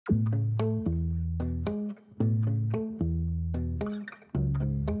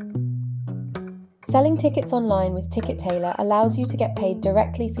Selling tickets online with Tailor allows you to get paid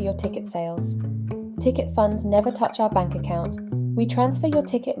directly for your ticket sales. Ticket funds never touch our bank account. We transfer your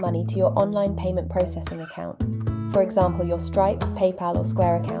ticket money to your online payment processing account, for example your Stripe, PayPal or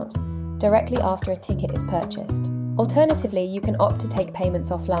Square account, directly after a ticket is purchased. Alternatively, you can opt to take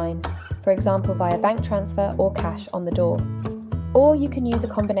payments offline, for example via bank transfer or cash on the door. Or you can use a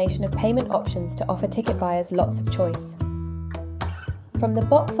combination of payment options to offer ticket buyers lots of choice. From the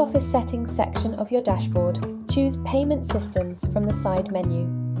box office settings section of your dashboard, choose Payment Systems from the side menu.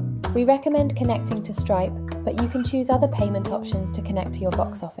 We recommend connecting to Stripe, but you can choose other payment options to connect to your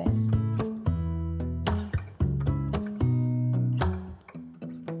box office.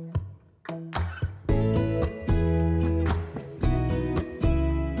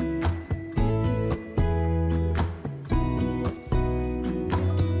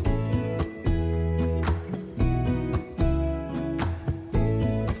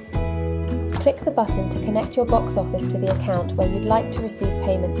 Click the button to connect your box office to the account where you'd like to receive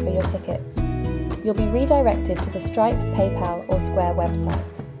payments for your tickets. You'll be redirected to the Stripe, PayPal or Square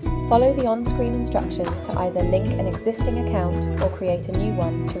website. Follow the on-screen instructions to either link an existing account or create a new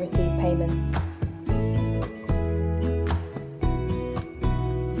one to receive payments.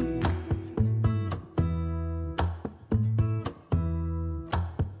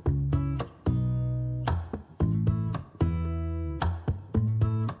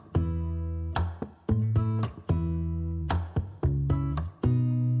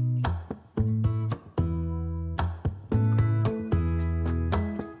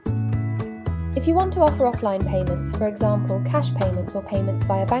 If you want to offer offline payments, for example cash payments or payments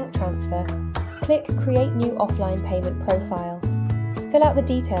via bank transfer, click Create New Offline Payment Profile. Fill out the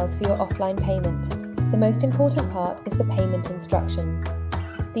details for your offline payment. The most important part is the payment instructions.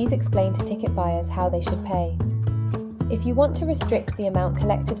 These explain to ticket buyers how they should pay. If you want to restrict the amount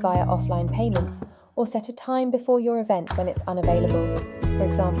collected via offline payments or set a time before your event when it's unavailable, for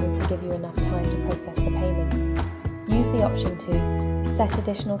example to give you enough time to process the payments, use the option to set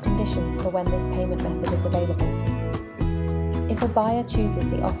additional conditions for when this payment method is available. If a buyer chooses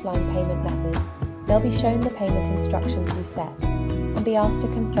the offline payment method, they'll be shown the payment instructions you set and be asked to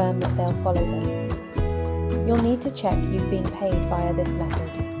confirm that they'll follow them. You'll need to check you've been paid via this method.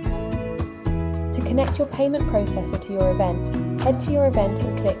 To connect your payment processor to your event, head to your event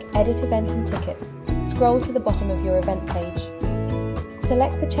and click Edit Event and Tickets. Scroll to the bottom of your event page.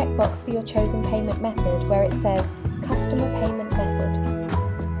 Select the checkbox for your chosen payment method where it says Customer Payment Method.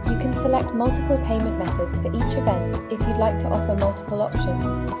 You can select multiple payment methods for each event if you'd like to offer multiple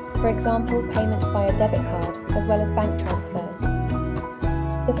options, for example payments via debit card as well as bank transfers.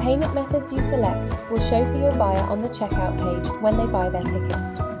 The payment methods you select will show for your buyer on the checkout page when they buy their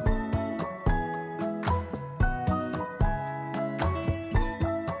tickets.